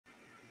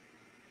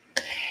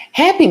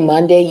Happy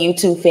Monday,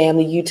 YouTube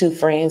family, YouTube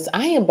friends.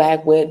 I am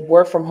back with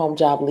work from home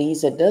job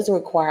leads that doesn't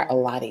require a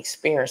lot of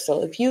experience.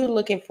 So if you're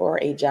looking for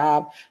a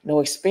job,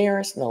 no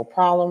experience, no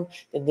problem,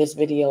 then this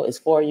video is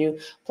for you.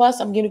 Plus,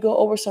 I'm going to go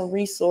over some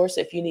resource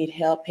if you need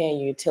help paying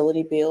your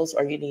utility bills,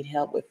 or you need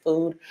help with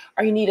food,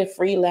 or you need a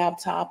free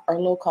laptop or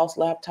low-cost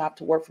laptop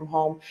to work from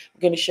home.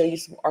 I'm going to show you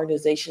some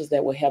organizations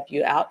that will help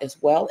you out, as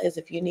well as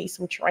if you need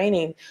some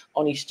training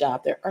on each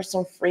job. There are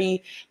some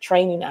free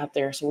training out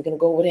there, so we're going to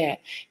go over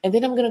that. And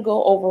then I'm going to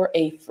go over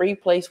a free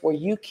place where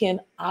you can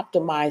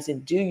optimize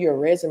and do your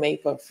resume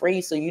for free,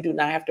 so you do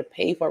not have to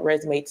pay for a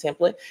resume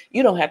template.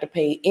 You don't have to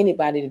pay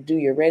anybody to do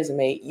your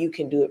resume. You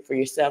can do it for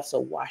yourself. So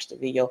watch the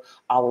video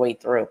all the way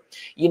through.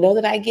 You know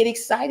that I get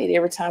excited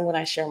every time when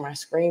I share my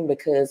screen,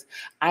 because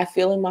I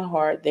feel in my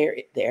heart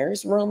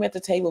there's room at the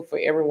table for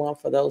everyone,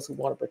 for those who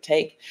want to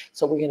partake.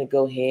 So we're going to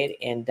go ahead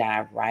and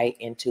dive right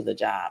into the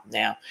job.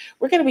 Now,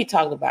 we're going to be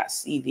talking about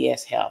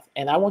CVS Health,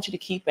 and I want you to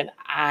keep an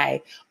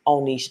eye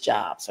on these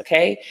jobs,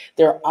 okay?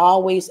 They're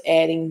always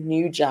adding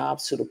new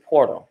jobs to the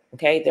portal,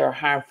 okay? They're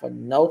hiring for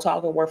no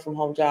talking work from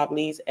home job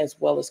leads, as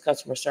well as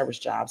customer service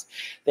jobs.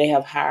 They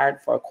have hired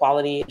for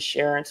quality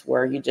assurance,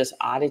 where you're just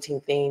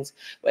auditing things.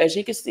 But as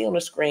you can see on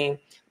the screen,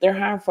 they're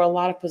hiring for a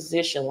lot of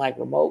positions like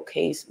remote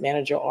case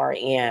manager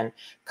RN,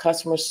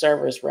 customer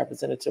service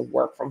representative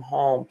work from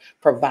home,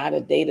 provider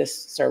data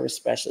service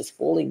specialist,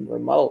 fully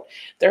remote.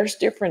 There's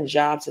different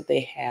jobs that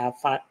they have,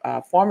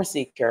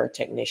 pharmacy care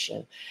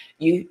technician.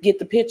 You get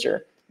the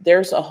picture.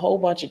 There's a whole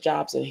bunch of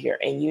jobs in here,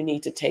 and you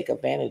need to take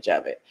advantage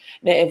of it.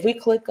 Now, if we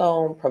click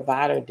on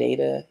provider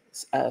data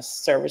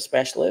service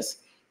specialist,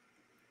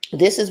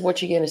 this is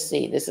what you're going to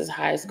see. This is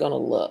how it's going to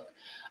look.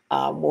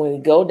 When we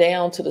go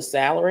down to the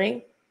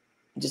salary,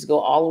 just go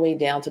all the way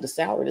down to the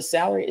salary. The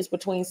salary is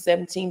between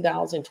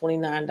 $17 and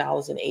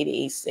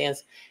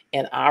 $29.88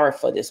 an hour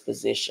for this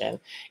position,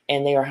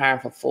 and they are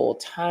hiring for full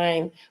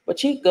time.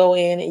 But you go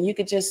in and you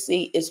can just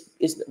see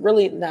it's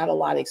really not a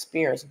lot of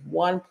experience.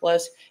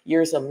 1+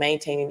 years of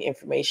maintaining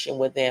information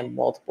within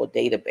multiple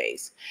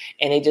database,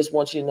 and they just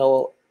want you to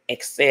know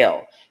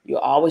Excel. You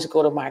always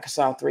go to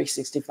Microsoft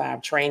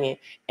 365 training,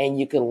 and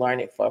you can learn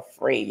it for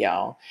free,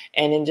 y'all.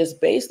 And then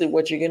just basically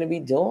what you're going to be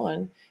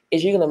doing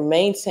is you're going to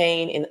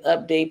maintain and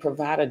update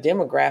provider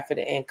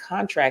demographic and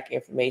contract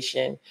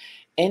information.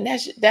 And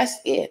that's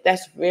it.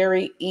 That's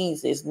very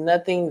easy. It's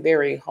nothing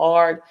very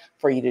hard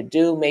for you to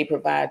do. May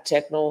provide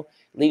technical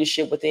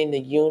leadership within the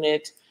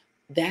unit.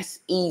 That's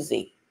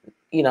easy.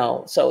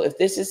 So if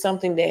this is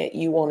something that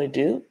you want to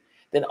do,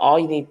 then all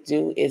you need to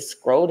do is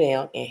scroll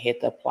down and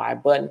hit the apply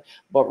button.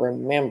 But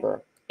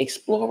remember,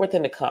 explore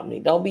within the company.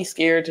 Don't be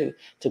scared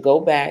to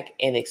go back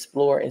and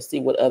explore and see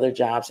what other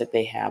jobs that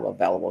they have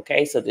available.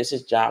 Okay, so this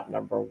is job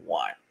number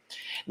 1.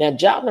 Now,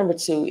 job number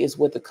 2 is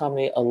with the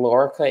company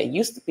Alorica. It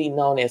used to be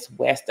known as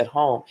West at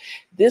Home.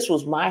 This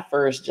was my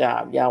first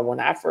job, y'all. When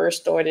I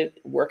first started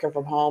working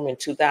from home in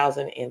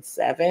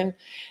 2007,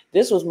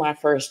 this was my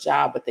first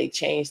job, but they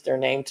changed their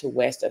name to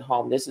West at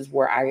Home. This is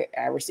where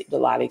I received a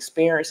lot of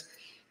experience.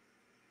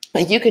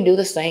 And you can do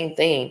the same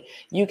thing.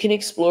 You can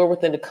explore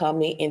within the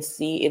company and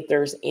see if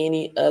there's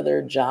any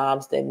other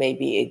jobs that may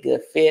be a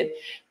good fit.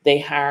 They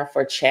hire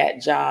for chat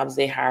jobs.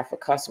 They hire for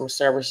customer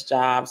service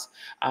jobs.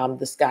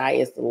 The sky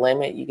is the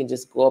limit. You can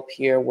just go up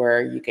here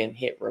where you can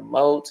hit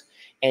remote,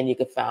 and you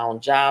can find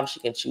jobs.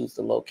 You can choose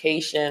the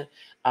location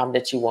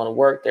that you want to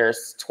work.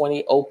 There's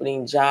 20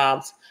 opening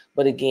jobs.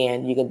 But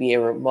again, you can be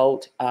a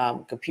remote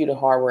computer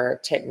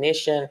hardware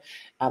technician.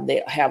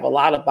 They have a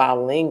lot of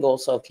bilingual.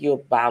 So if you're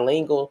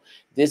bilingual,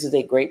 this is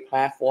a great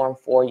platform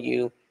for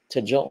you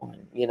to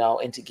join,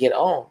 and to get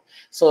on.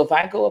 So if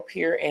I go up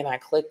here and I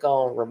click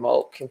on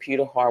remote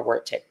computer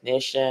hardware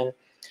technician,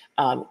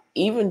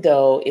 even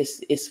though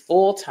it's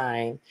full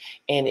time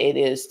and it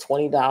is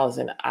 $20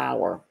 an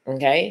hour,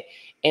 okay?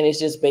 And it's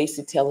just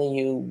basically telling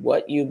you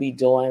what you'll be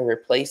doing,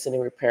 replacing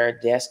and repair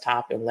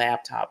desktop and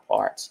laptop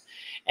parts.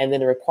 And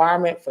then the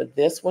requirement for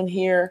this one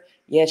here,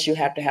 yes, you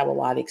have to have a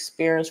lot of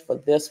experience. For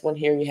this one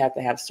here, you have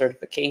to have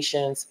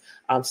certifications,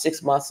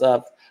 6 months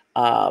of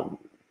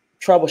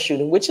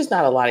troubleshooting, which is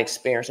not a lot of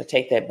experience. I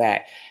take that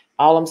back.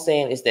 All I'm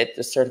saying is that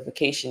the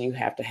certification you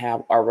have to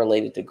have are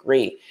related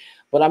degree.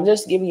 But I'm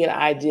just giving you an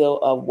idea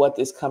of what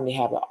this company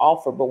have to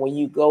offer. But when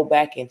you go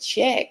back and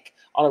check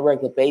on a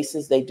regular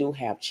basis, they do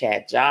have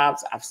chat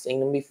jobs. I've seen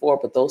them before,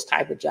 but those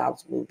type of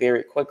jobs move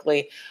very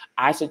quickly.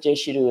 I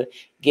suggest you to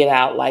get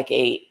out like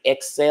a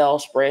Excel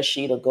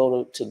spreadsheet, or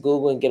go to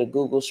Google and get a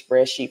Google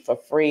spreadsheet for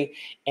free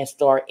and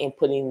start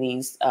inputting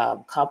these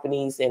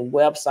companies and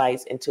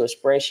websites into a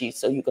spreadsheet,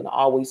 so you can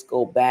always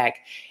go back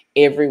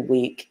every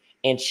week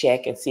and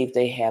check and see if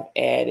they have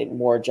added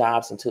more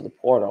jobs into the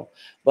portal.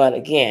 But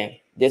again,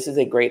 this is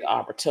a great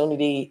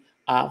opportunity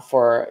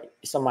for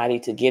somebody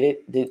to get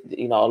it.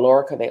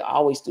 Alorica, they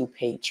always do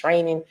paid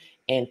training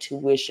and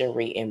tuition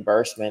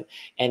reimbursement.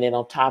 And then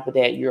on top of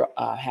that, you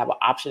have an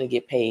option to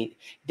get paid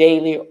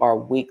daily or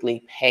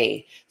weekly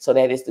pay. So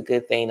that is the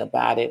good thing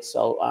about it.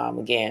 So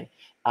again,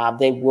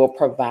 they will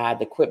provide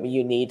the equipment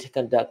you need to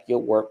conduct your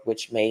work,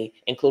 which may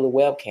include a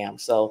webcam.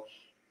 So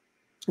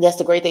That's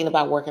the great thing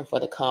about working for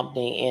the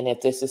company. And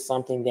if this is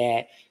something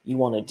that you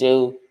want to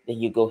do, then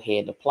you go ahead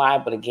and apply.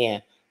 But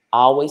again,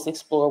 always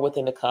explore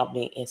within the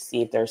company and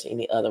see if there's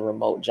any other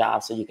remote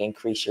jobs so you can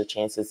increase your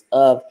chances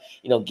of,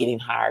 getting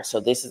hired. So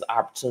this is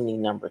opportunity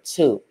number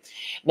 2.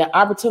 Now,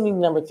 opportunity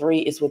number 3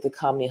 is with the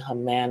company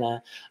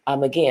Humana.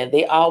 Again,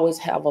 they always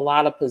have a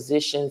lot of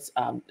positions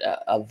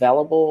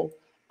available.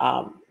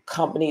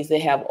 Companies, they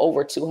have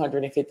over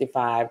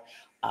 255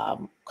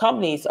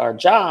 companies or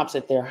jobs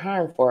that they're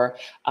hiring for.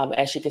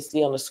 As you can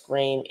see on the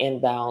screen,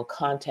 inbound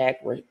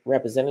contact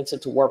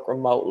representative to work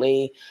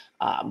remotely,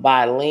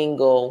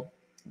 bilingual.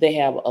 They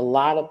have a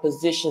lot of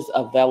positions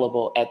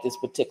available at this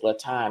particular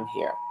time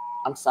here.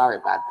 I'm sorry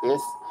about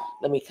this.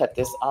 Let me cut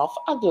this off.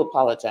 I do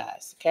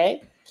apologize.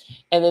 Okay.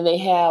 And then they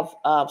have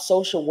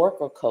social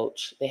worker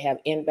coach. They have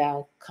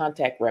inbound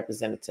contact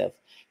representative,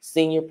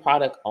 senior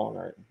product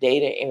owner,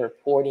 data and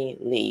reporting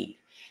lead.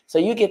 So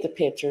you get the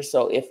picture.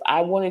 So if I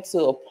wanted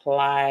to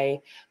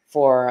apply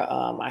for,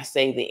 I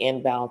say the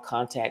inbound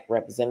contact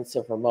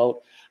representative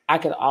remote, I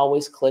can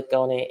always click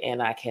on it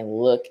and I can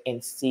look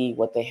and see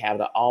what they have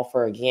to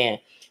offer. Again,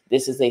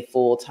 this is a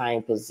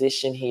full-time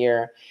position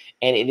here,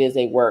 and it is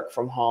a work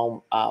from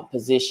home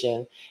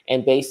position.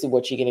 And basically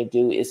what you're going to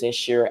do is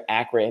ensure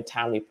accurate and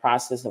timely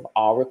process of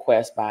all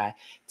requests by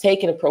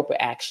taking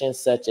appropriate actions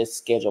such as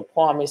schedule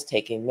appointments,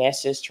 taking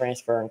messages,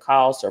 transferring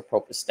calls to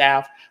appropriate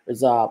staff,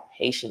 resolve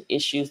patient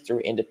issues through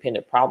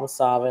independent problem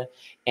solving,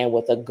 and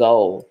with a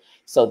goal.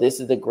 So this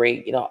is a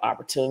great,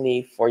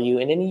 opportunity for you.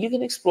 And then you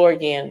can explore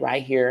again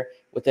right here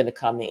within the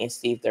company and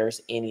see if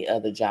there's any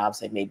other jobs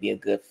that may be a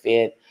good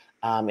fit.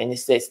 And it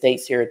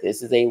states here,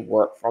 this is a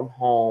work from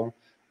home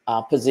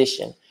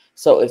position.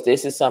 So if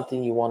this is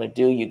something you want to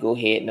do, you go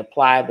ahead and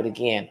apply. But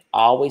again,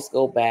 always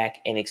go back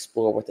and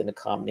explore within the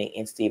company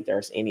and see if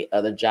there's any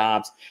other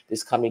jobs.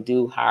 This company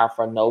do hire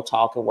for no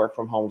talk and work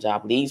from home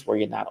job leads where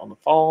you're not on the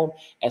phone,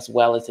 as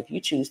well as if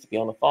you choose to be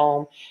on the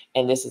phone.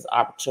 And this is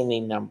opportunity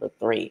number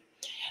 3.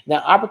 Now,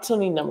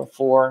 opportunity number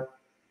 4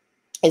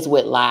 is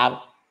with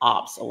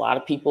LiveOps. A lot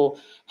of people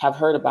have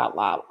heard about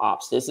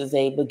LiveOps. This is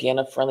a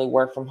beginner-friendly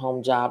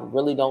work-from-home job.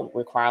 Really don't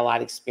require a lot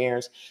of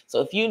experience.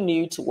 So if you're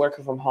new to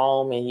working from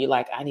home and you're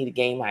like, I need to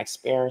gain my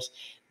experience,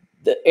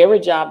 every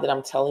job that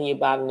I'm telling you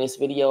about in this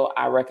video,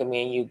 I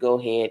recommend you go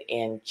ahead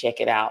and check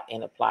it out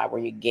and apply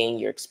where you gain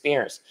your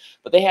experience.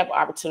 But they have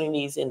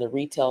opportunities in the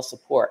retail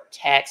support,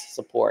 tax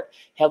support,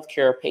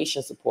 healthcare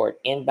patient support,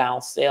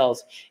 inbound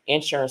sales,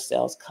 insurance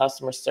sales,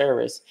 customer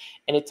service.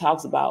 And it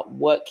talks about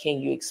what can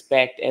you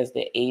expect as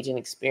the agent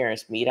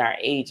experience, meet our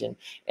agent,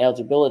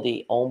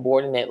 eligibility,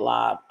 onboarding at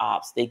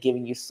LiveOps. They're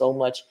giving you so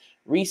much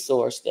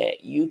resource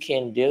that you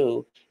can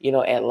do,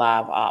 at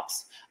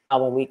LiveOps.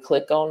 When we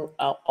click on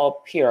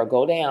up here or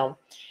go down,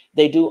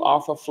 they do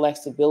offer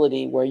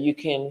flexibility where you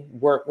can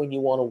work when you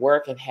want to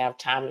work and have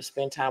time to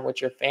spend time with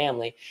your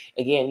family.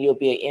 Again, you'll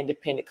be an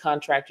independent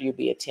contractor. You'll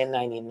be a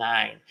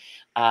 1099.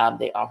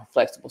 They offer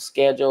flexible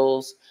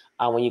schedules.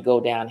 When you go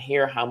down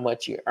here, how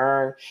much you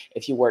earn.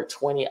 If you work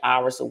 20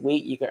 hours a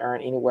week, you can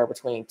earn anywhere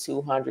between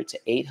 200 to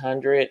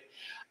 800.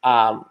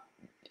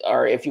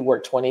 Or if you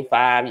work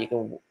 25, you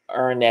can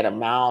earn that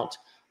amount.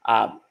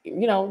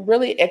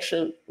 Really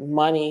extra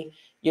money,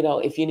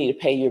 if you need to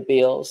pay your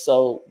bills.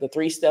 So the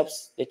 3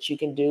 steps that you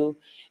can do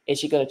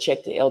is you're going to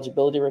check the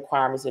eligibility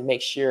requirements and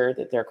make sure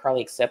that they're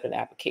currently accepting an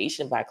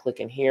application by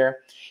clicking here.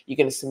 You're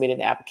going to submit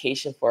an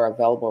application for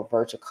available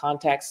virtual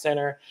contact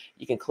center.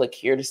 You can click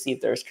here to see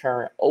if there's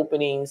current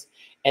openings.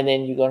 And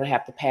then you're going to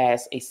have to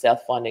pass a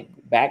self-funded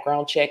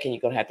background check, and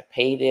you're going to have to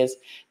pay this.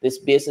 This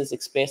business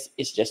expense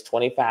is just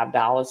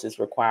 $25. It's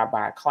required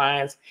by our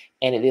clients,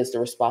 and it is the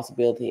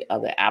responsibility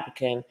of the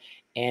applicant.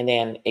 And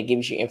then it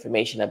gives you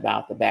information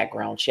about the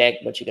background check,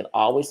 but you can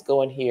always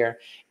go in here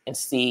and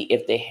see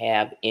if they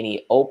have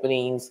any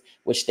openings,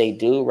 which they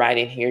do right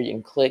in here. You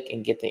can click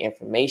and get the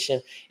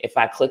information. If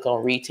I click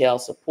on retail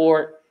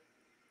support,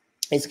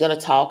 it's going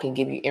to talk and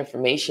give you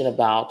information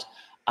about,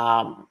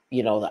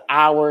 the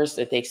hours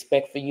that they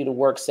expect for you to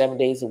work 7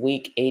 days a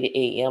week, 8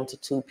 a.m. to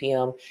 2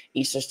 p.m.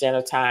 Eastern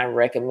Standard Time,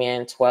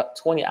 recommend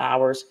 20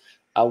 hours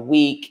a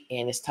week.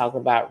 And it's talking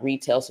about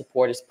retail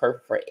support is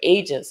perfect for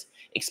agents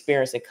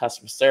experiencing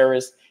customer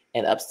service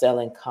and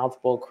upselling,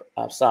 comfortable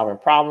solving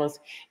problems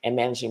and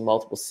managing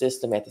multiple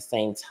systems at the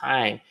same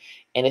time.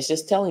 And it's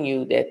just telling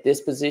you that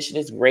this position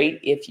is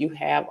great if you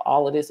have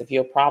all of this, if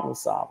you're a problem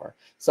solver.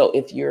 So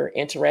if you're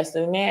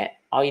interested in that,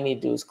 all you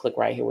need to do is click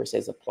right here where it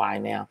says apply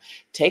now.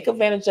 Take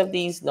advantage of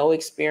these no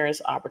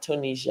experience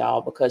opportunities,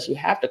 y'all, because you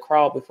have to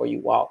crawl before you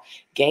walk.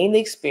 Gain the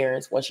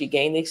experience. Once you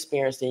gain the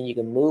experience, then you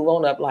can move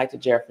on up like the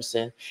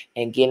Jefferson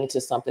and get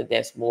into something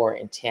that's more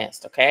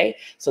intense, okay?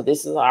 So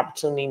this is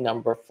opportunity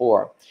number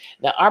 4.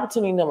 Now,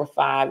 opportunity number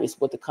 5 is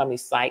with the company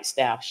site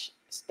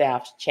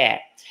staff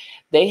chat.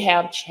 They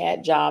have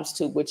chat jobs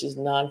too, which is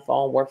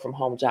non-phone work from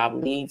home job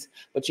leads,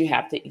 but you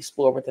have to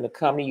explore within the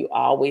company. You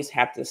always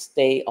have to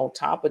stay on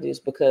top of this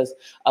because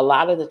a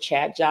lot of the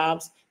chat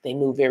jobs, they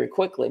move very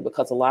quickly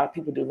because a lot of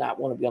people do not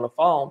want to be on the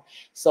phone.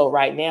 So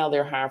right now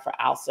they're hiring for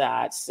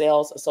outside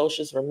sales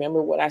associates.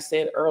 Remember what I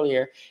said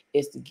earlier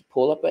is to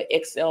pull up an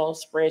Excel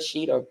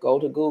spreadsheet or go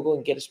to Google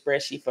and get a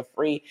spreadsheet for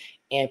free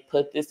and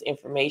put this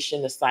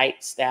information, the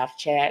site staff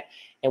chat,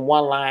 in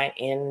one line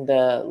in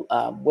the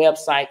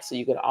website, so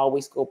you can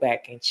always go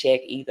back and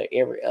check either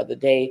every other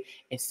day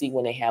and see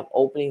when they have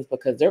openings,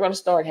 because they're going to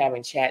start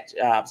having chat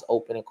jobs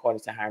open according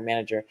to hiring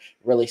manager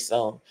really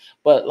soon.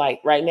 But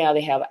like right now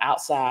they have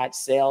outside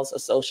sales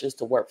associates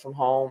to work from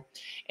home,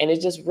 and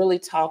it just really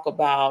talk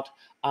about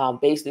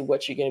basically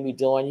what you're going to be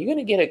doing. You're going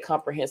to get a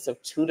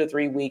comprehensive 2 to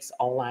 3 weeks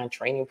online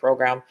training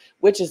program,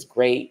 which is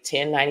great.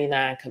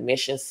 $10.99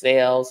 commission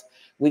sales,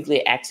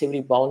 weekly activity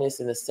bonus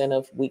and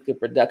incentive, weekly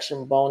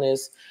production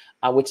bonus,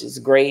 which is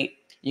great.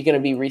 You're going to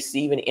be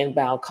receiving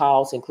inbound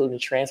calls, including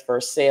transfer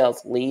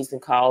sales, leads,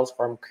 and calls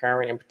from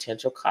current and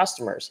potential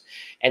customers.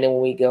 And then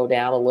when we go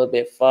down a little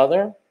bit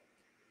further,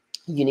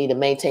 you need to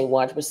maintain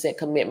 100%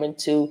 commitment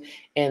to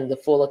and the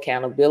full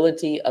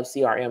accountability of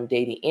CRM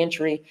data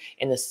entry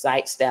and the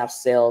site staff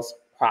sales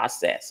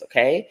process,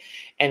 okay?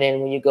 And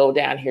then when you go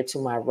down here to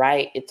my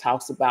right, it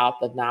talks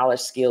about the knowledge,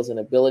 skills, and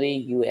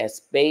ability,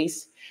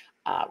 US-based,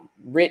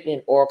 written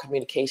and oral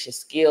communication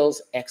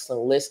skills,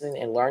 excellent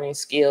listening and learning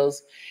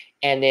skills,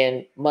 and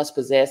then must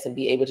possess and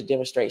be able to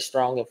demonstrate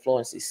strong and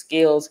fluency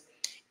skills.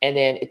 And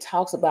then it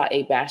talks about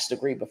a bachelor's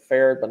degree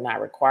preferred but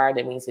not required.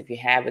 That means if you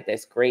have it,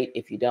 that's great.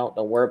 If you don't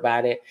worry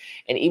about it.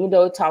 And even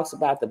though it talks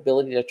about the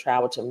ability to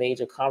travel to a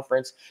major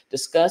conference,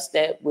 discuss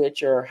that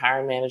with your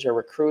hiring manager,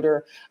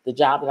 recruiter. The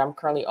job that I'm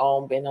currently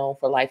on, been on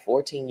for like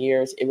 14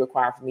 years, it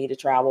required for me to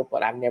travel,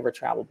 but I've never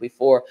traveled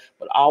before.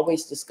 But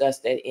always discuss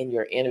that in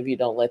your interview.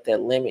 Don't let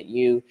that limit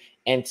you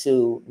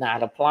into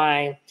not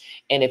applying.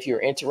 And if you're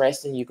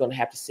interested, you're going to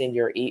have to send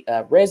your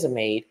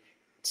resume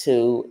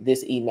to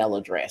this email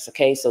address.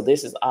 Okay, so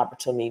this is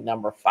opportunity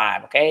number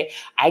 5. Okay,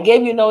 I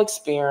gave you no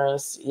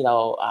experience,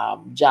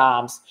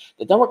 jobs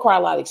that don't require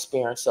a lot of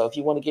experience. So if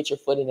you want to get your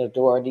foot in the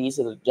door, these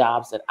are the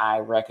jobs that I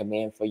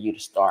recommend for you to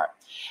start.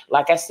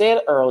 Like I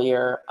said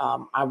earlier,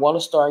 I want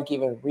to start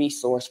giving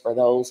resource for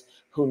those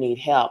who need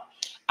help.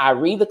 I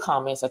read the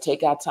comments. I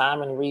take out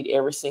time and read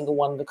every single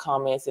one of the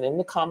comments. And in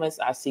the comments,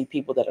 I see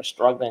people that are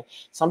struggling.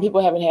 Some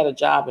people haven't had a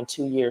job in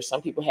 2 years.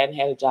 Some people hadn't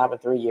had a job in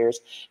 3 years.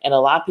 And a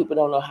lot of people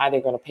don't know how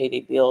they're going to pay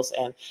their bills.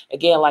 And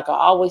again, like I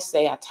always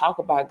say, I talk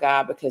about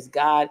God because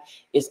God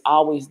is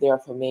always there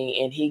for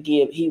me. And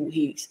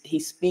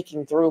he's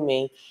speaking through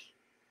me.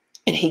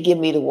 And he give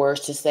me the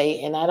words to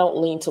say. And I don't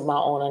lean to my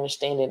own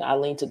understanding. I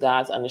lean to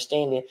God's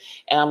understanding.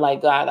 And I'm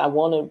like, God, I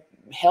want to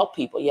help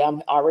people. Yeah,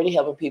 I'm already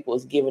helping people,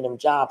 is giving them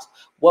jobs.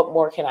 What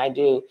more can I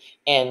do?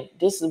 And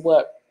this is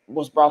what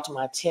was brought to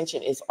my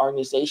attention is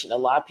organization. A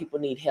lot of people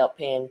need help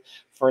paying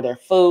for their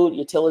food,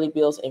 utility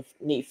bills, and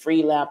need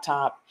free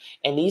laptop.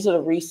 And these are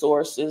the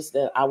resources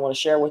that I want to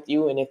share with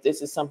you. And if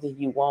this is something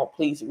you want,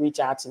 please reach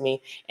out to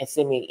me and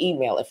send me an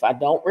email. If I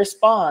don't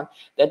respond,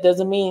 that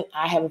doesn't mean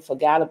I haven't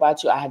forgot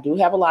about you. I do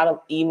have a lot of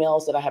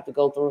emails that I have to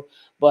go through,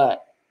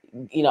 but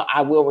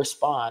I will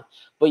respond.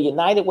 But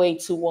United Way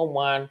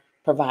 211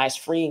 provides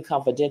free and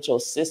confidential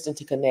assistance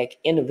to connect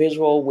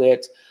individual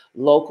with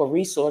local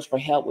resource for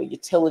help with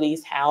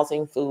utilities,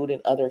 housing, food,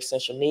 and other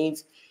essential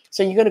needs.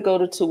 So you're going to go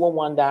to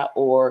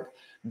 211.org,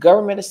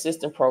 government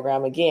assistance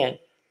program. Again,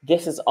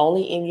 this is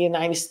only in the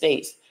United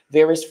States.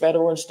 Various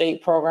federal and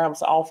state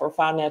programs offer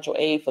financial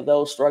aid for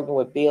those struggling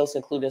with bills,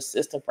 including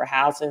assistance for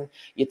housing,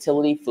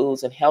 utility,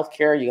 foods, and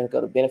healthcare. You're going to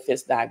go to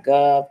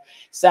benefits.gov.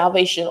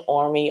 Salvation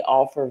Army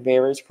offer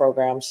various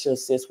programs to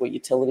assist with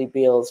utility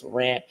bills,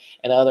 rent,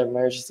 and other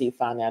emergency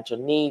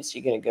financial needs.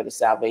 You're going to go to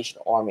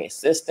Salvation Army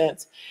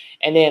Assistance.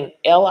 And then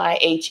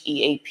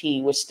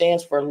LIHEAP, which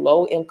stands for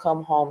Low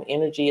Income Home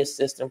Energy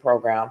Assistance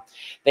Program.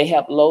 They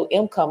help low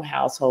income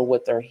household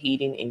with their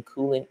heating and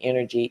cooling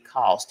energy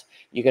cost.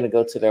 You're going to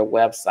go to their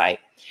website.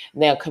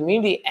 Now,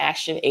 Community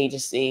Action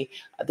Agency,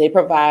 they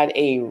provide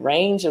a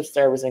range of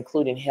services,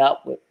 including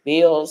help with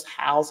bills,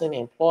 housing,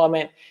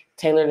 employment,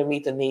 tailored to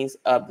meet the needs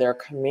of their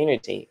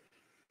community.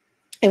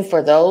 And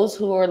for those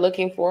who are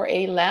looking for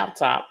a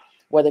laptop,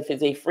 whether if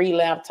it's a free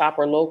laptop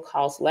or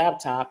low-cost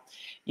laptop,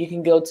 you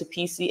can go to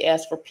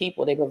PCS for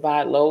People. They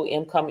provide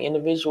low-income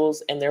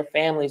individuals and their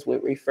families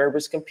with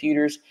refurbished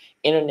computers,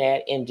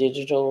 internet, and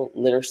digital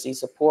literacy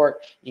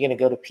support. You're going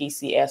to go to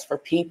PCS for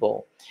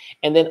People.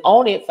 And then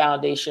Own It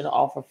Foundation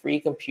offer free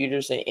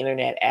computers and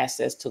internet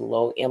access to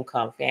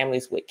low-income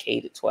families with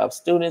K-12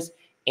 students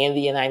in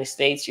the United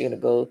States. You're going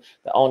to go to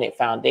the Own It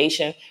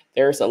Foundation.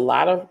 There's a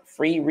lot of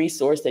free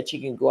resource that you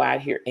can go out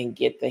here and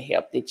get the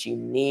help that you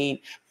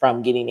need,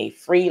 from getting a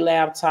free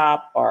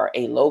laptop or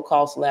a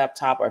low-cost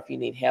laptop, or if you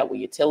need help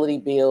with utility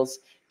bills,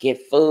 get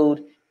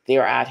food,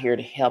 they're out here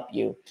to help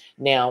you.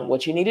 Now,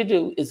 what you need to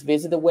do is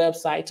visit the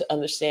website to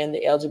understand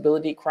the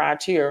eligibility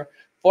criteria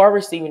for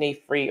receiving a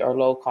free or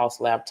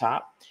low-cost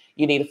laptop.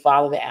 You need to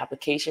follow the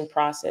application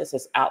process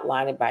as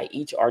outlined by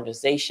each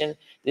organization.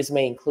 This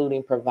may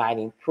include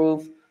providing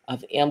proof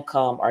of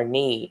income or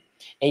need.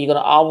 And you're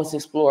going to always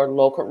explore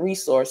local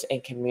resource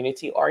and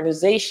community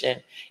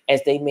organization,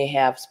 as they may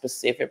have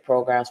specific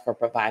programs for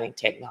providing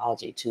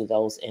technology to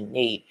those in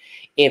need.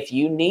 If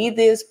you need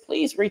this,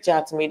 please reach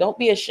out to me. Don't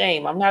be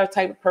ashamed. I'm not a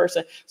type of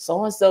person,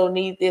 so-and-so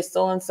need this,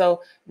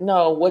 so-and-so.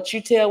 No, what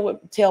you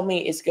tell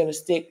me is going to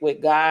stick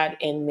with God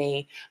and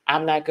me.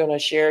 I'm not going to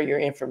share your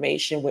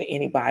information with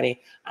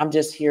anybody. I'm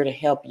just here to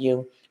help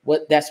you.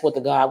 That's what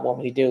the God want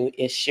me to do,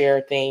 is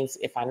share things.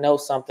 If I know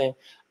something,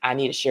 I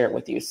need to share it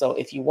with you. So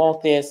if you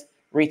want this,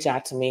 reach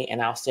out to me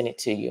and I'll send it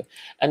to you.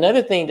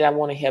 Another thing that I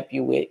want to help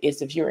you with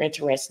is, if you're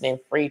interested in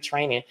free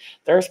training,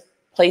 there's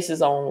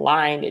places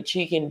online that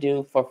you can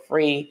do for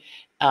free,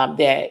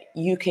 that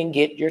you can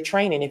get your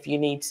training if you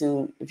need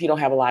to, if you don't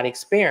have a lot of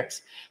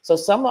experience. So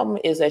some of them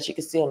is, as you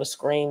can see on the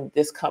screen,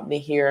 this company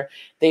here,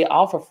 they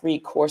offer free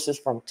courses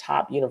from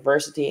top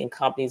university and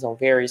companies on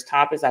various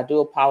topics. I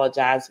do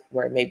apologize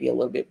where it may be a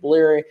little bit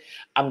blurry.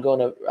 I'm going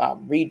to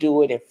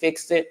redo it and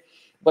fix it.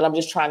 But I'm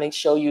just trying to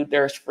show you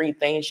there's free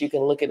things. You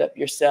can look it up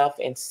yourself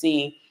and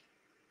see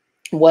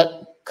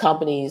what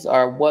companies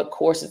or what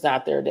courses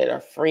out there that are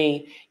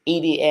free.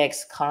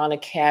 EDX, Khan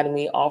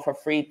Academy offer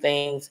free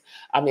things.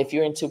 If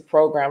you're into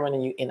programming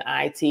and you in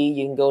IT,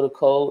 you can go to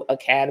Code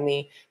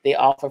Academy. They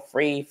offer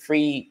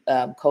free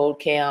code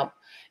camp.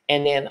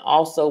 And then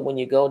also when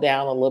you go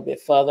down a little bit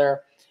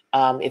further,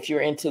 if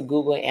you're into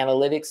Google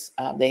Analytics,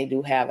 they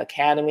do have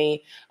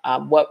Academy.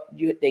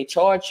 They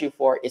charge you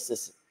for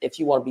is if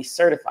you want to be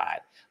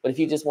certified. But if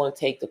you just want to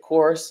take the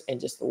course and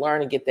just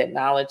learn and get that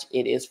knowledge,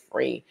 it is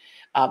free.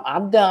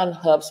 I've done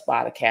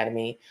HubSpot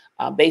Academy.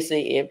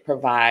 Basically, it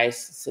provides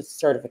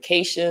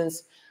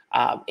certifications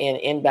in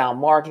inbound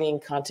marketing,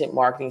 content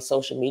marketing,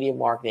 social media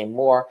marketing, and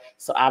more.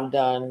 So I've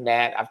done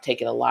that. I've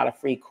taken a lot of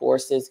free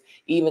courses.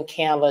 Even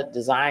Canva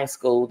Design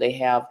School, they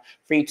have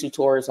free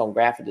tutorials on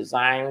graphic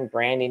design,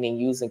 branding, and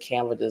using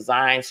Canva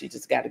Design. So you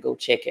just got to go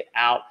check it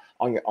out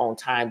on your own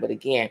time. But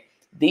again,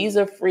 these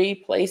are free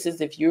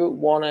places. If you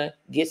want to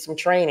get some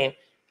training,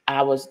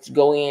 I would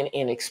go in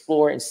and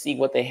explore and see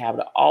what they have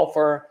to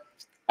offer.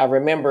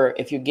 Remember,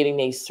 if you're getting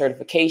a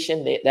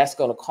certification, that's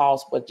going to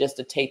cost, but just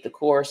to take the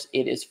course,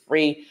 it is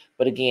free.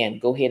 But again,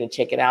 go ahead and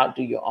check it out.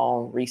 Do your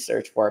own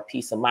research for a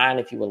peace of mind.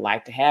 If you would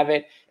like to have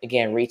it,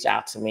 again, reach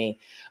out to me.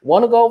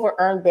 Want to go over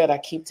Earn Better? I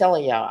keep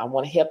telling y'all, I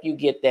want to help you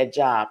get that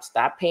job.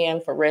 Stop paying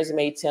for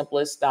resume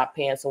templates. Stop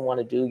paying someone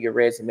to do your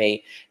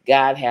resume.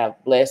 God have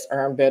blessed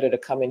Earn Better to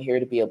come in here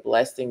to be a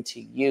blessing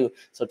to you.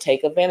 So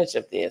take advantage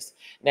of this.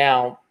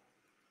 Now,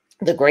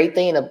 the great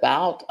thing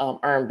about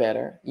Earn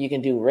Better, you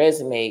can do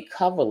resume,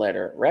 cover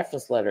letter,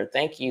 reference letter,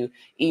 thank you,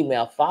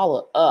 email,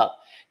 follow up.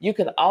 You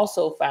can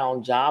also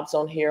find jobs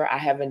on here. I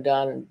haven't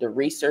done the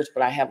research,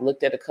 but I have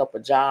looked at a couple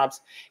of jobs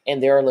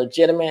and they're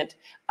legitimate.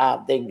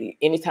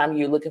 Anytime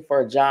you're looking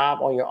for a job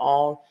on your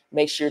own,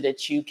 make sure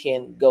that you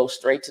can go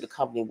straight to the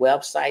company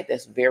website.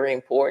 That's very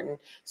important.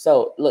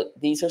 So look,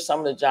 these are some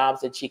of the jobs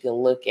that you can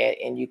look at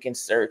and you can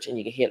search and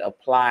you can hit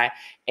apply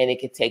and it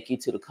can take you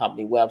to the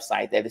company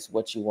website. That is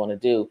what you want to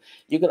do.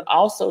 You can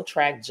also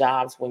track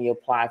jobs when you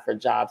apply for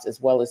jobs, as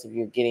well as if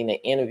you're getting an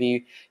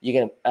interview, you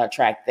can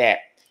track that.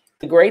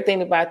 The great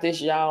thing about this,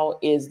 y'all,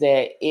 is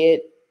that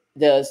it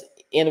does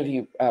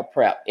interview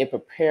prep. It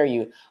prepare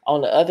you.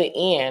 On the other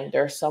end,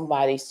 there's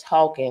somebody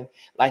talking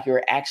like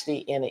you're actually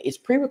in it. It's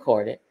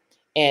pre-recorded.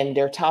 And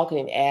they're talking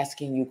and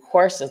asking you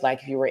questions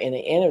like if you were in an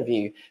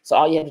interview. So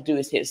all you have to do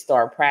is hit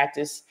start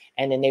practice,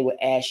 and then they will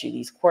ask you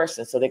these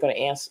questions. So they're going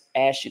to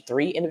ask you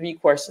 3 interview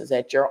questions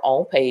at your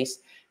own pace,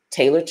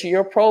 tailored to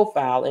your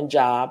profile and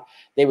job.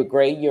 They would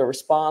grade your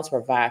response,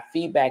 provide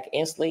feedback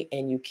instantly,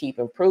 and you keep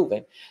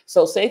improving.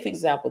 So say, for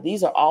example,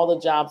 these are all the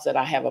jobs that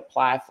I have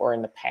applied for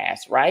in the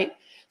past, right?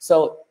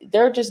 So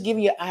they're just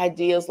giving you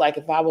ideas. Like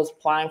if I was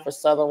applying for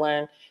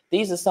Sutherland,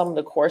 these are some of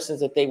the questions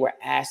that they were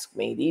asking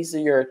me. These are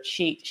your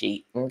cheat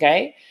sheet,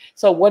 okay?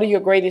 So what are your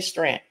greatest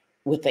strengths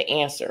with the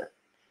answer?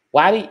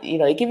 Why do you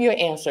know, they give you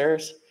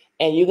answers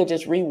and you can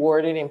just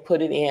reword it and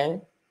put it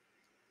in,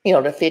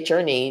 to fit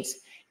your needs.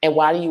 And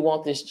why do you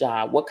want this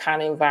job? What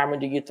kind of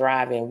environment do you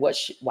thrive in?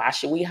 Why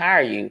should we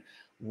hire you?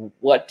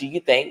 What do you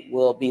think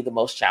will be the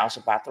most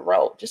challenging about the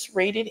role? Just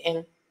read it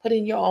and put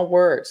in your own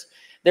words.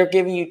 They're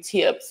giving you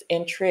tips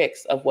and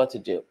tricks of what to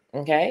do,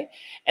 okay?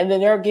 And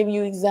then they're giving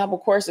you example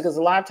questions, because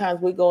a lot of times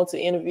we go into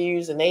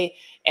interviews and they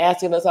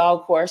asking us all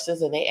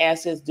questions and they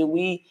ask us, do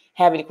we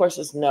have any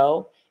questions?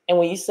 No. And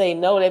when you say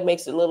no, that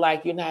makes it look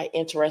like you're not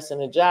interested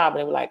in the job. And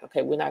they're like,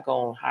 okay, we're not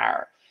going to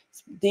hire.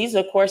 These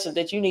are questions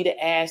that you need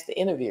to ask the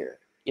interviewer.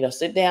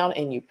 Sit down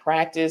and you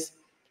practice,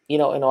 in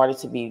order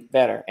to be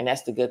better. And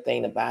that's the good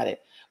thing about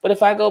it. But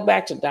if I go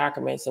back to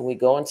documents and we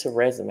go into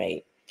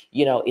resume,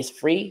 it's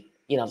free.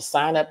 To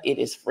sign up, it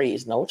is free.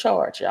 It's no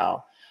charge,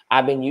 y'all.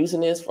 I've been using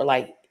this for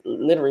like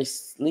literally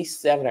at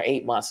least 7 or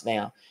 8 months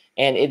now,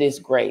 and it is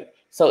great.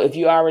 So if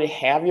you already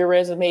have your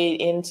resume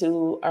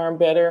into Earn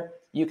Better,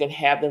 you can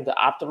have them to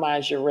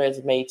optimize your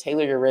resume,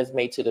 tailor your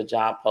resume to the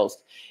job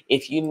post.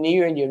 If you're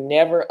new and you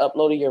never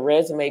uploaded your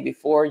resume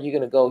before, you're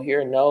going to go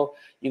here. No,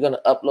 you're going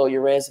to upload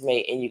your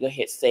resume and you're going to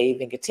hit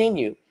save and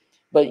continue.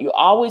 But you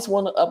always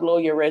want to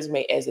upload your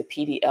resume as a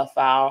PDF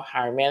file.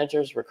 Hiring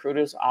managers,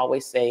 recruiters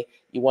always say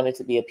you want it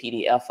to be a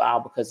PDF file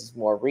because it's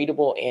more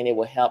readable and it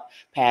will help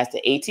pass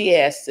the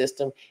ATS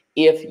system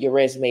if your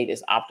resume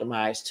is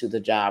optimized to the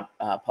job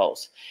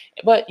post.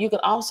 But you can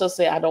also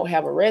say, I don't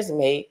have a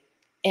resume,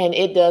 and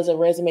it does a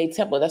resume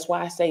template. That's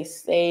why I say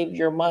save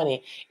your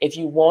money. If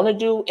you want to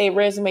do a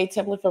resume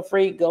template for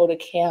free, go to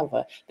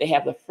Canva. They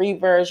have the free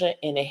version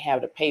and they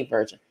have the paid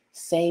version.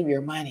 Save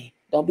your money.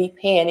 Don't be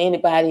paying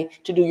anybody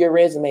to do your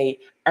resume.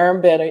 Earn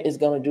Better is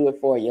going to do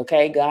it for you,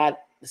 okay? God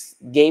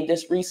gave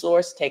this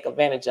resource. Take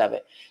advantage of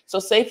it. So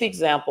say, for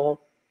example,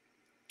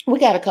 we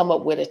got to come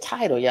up with a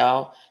title,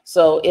 y'all.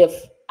 So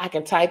if I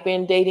can type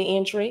in data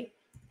entry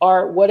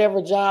or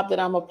whatever job that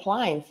I'm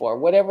applying for,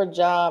 whatever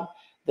job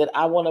that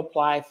I want to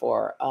apply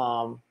for,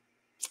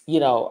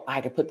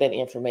 I can put that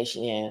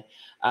information in.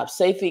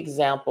 Say, for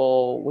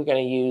example, we're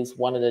going to use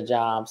one of the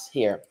jobs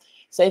here.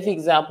 Say, for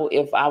example,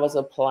 if I was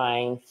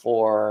applying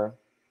for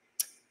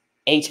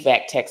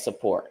HVAC tech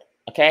support,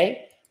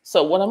 okay?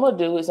 So what I'm going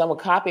to do is I'm going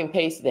to copy and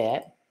paste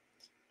that,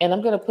 and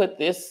I'm going to put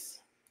this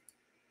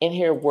in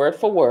here word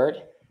for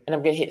word, and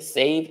I'm going to hit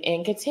save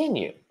and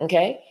continue,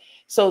 okay?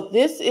 So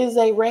this is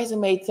a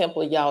resume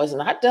template, y'all. It's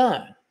not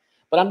done,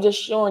 but I'm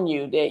just showing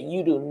you that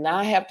you do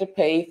not have to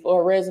pay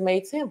for a resume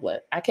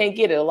template. I can't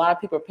get it. A lot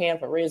of people are paying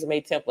for a resume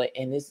template,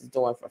 and this is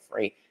doing for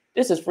free.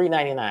 This is free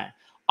 99.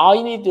 All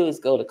you need to do is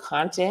go to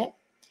content,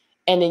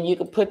 and then you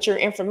can put your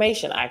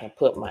information. I can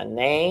put my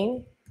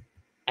name.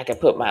 I can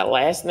put my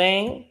last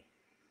name.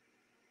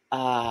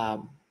 I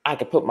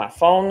can put my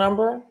phone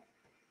number.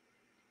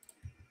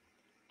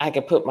 I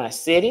can put my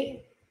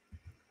city.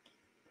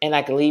 And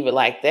I can leave it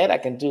like that. I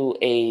can do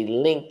a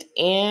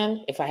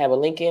LinkedIn. If I have a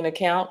LinkedIn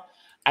account,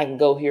 I can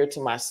go here to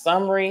my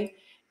summary,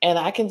 and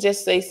I can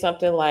just say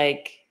something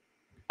like,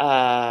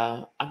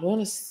 I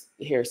want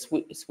to here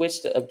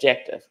switch to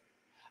objective.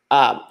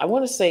 I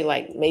want to say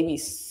like maybe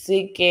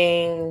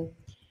seeking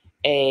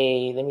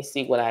let me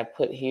see what I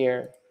put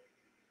here,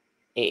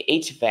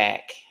 a HVAC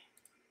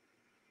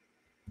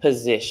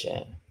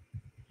position.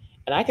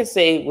 And I can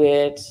say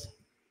with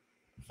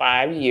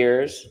 5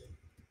 years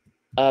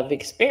of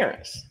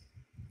experience.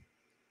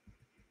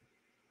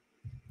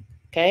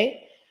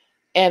 Okay.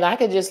 And I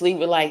could just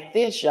leave it like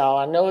this, y'all.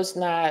 I know it's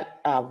not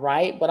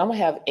right, but I'm going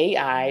to have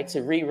AI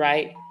to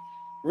rewrite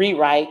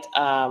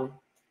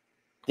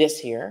this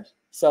here.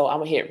 So I'm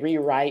going to hit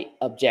rewrite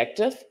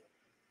objective.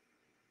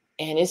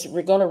 And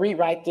we're going to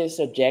rewrite this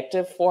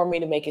objective for me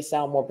to make it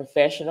sound more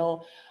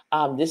professional.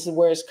 This is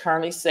where it's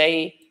currently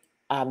say,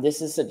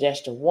 this is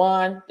suggestion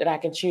 1 that I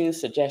can choose,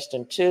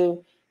 suggestion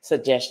 2,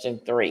 suggestion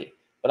 3.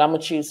 But I'm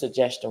going to choose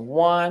suggestion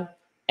 1,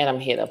 and I'm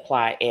going to hit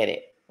apply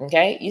edit.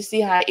 Okay, you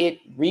see how it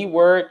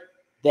reword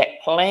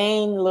that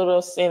plain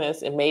little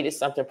sentence and made it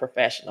something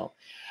professional.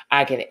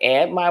 I can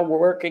add my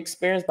work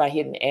experience by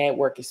hitting add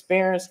work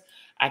experience.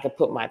 I can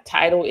put my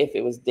title if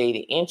it was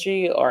data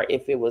entry or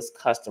if it was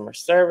customer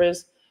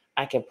service.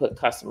 I can put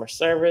customer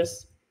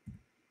service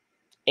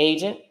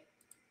agent,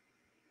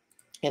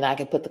 and I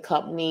can put the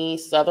company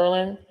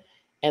Sutherland,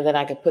 and then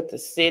I can put the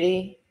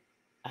city.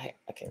 I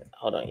can,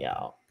 hold on,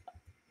 y'all.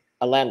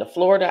 Orlando,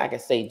 Florida. I can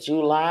say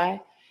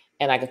July,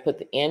 and I can put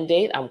the end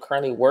date. I'm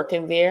currently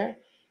working there.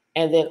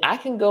 And then I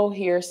can go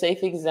here, say,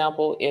 for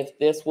example, if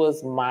this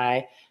was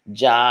my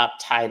job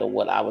title,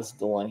 what I was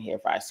doing here.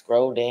 If I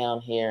scroll down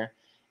here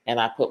and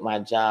I put my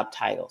job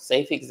title,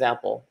 say, for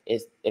example,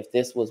 if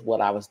this was what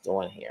I was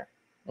doing here.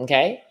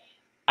 Okay,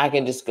 I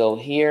can just go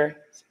here.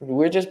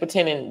 We're just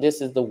pretending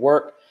this is the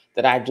work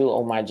that I do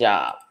on my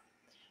job.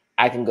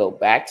 I can go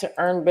back to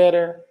Earn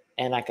Better,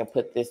 and I can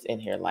put this in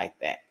here like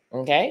that.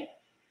 Okay,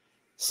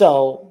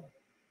 so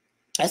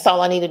that's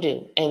all I need to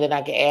do. And then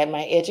I can add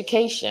my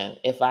education.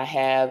 If I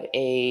have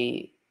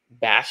a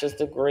bachelor's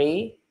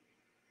degree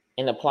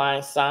in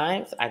applied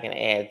science, I can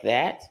add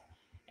that.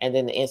 And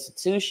then the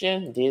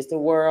institution, Disney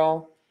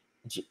World.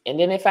 And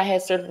then if I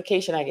had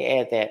certification, I can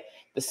add that.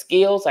 The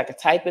skills, I could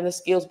type in the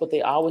skills, but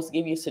they always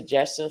give you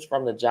suggestions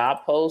from the job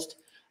post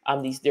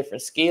on these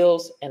different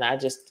skills. And I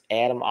just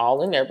add them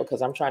all in there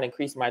because I'm trying to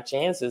increase my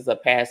chances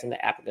of passing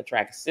the applicant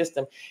tracking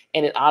system.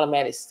 And it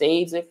automatically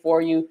saves it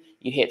for you.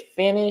 You hit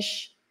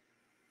finish.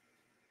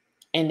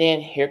 And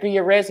then here go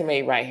your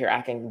resume right here.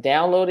 I can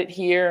download it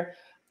here.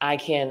 I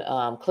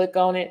can click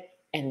on it.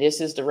 And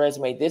this is the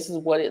resume. This is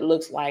what it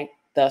looks like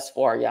thus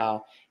far,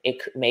 y'all.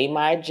 It made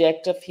my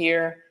objective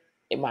here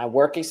in my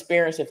work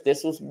experience. If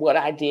this was what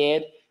I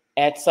did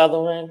at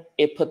Sutherland,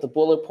 it put the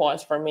bullet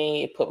points for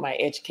me. It put my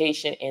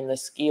education and the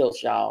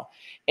skills, y'all.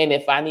 And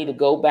if I need to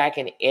go back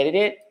and edit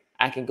it,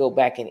 I can go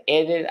back and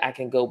edit it. I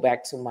can go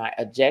back to my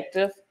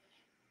objective,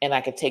 and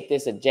I can take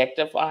this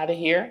objective out of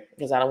here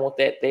because I don't want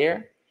that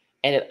there.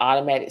 And it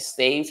automatically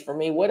saves for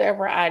me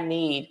whatever I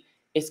need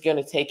it's going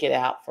to take it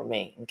out for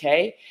me.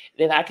 Okay.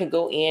 Then I could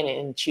go in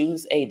and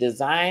choose a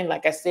design.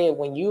 Like I said,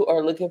 when you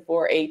are looking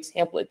for a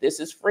template, this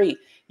is free.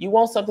 You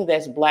want something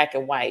that's black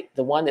and white,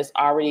 the one that's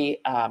already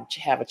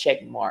have a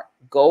check mark.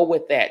 Go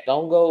with that.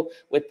 Don't go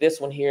with this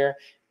one here.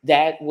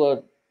 That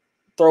will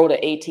throw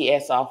the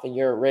ATS off and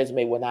your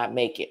resume will not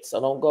make it. So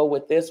don't go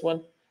with this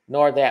one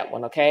nor that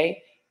one,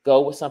 okay?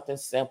 Go with something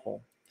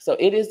simple. So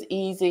it is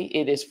easy.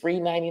 It is free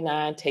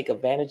 99. Take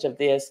advantage of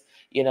this,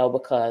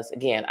 because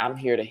again, I'm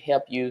here to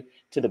help you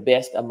to the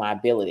best of my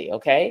ability,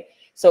 okay?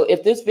 So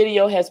if this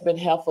video has been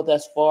helpful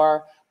thus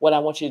far, what I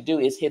want you to do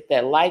is hit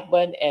that like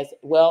button, as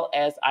well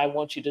as I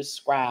want you to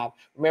subscribe.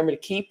 Remember to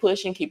keep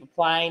pushing, keep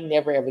applying,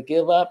 never ever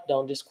give up.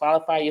 Don't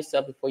disqualify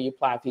yourself before you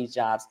apply for these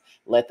jobs.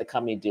 Let the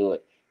company do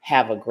it.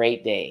 Have a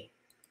great day.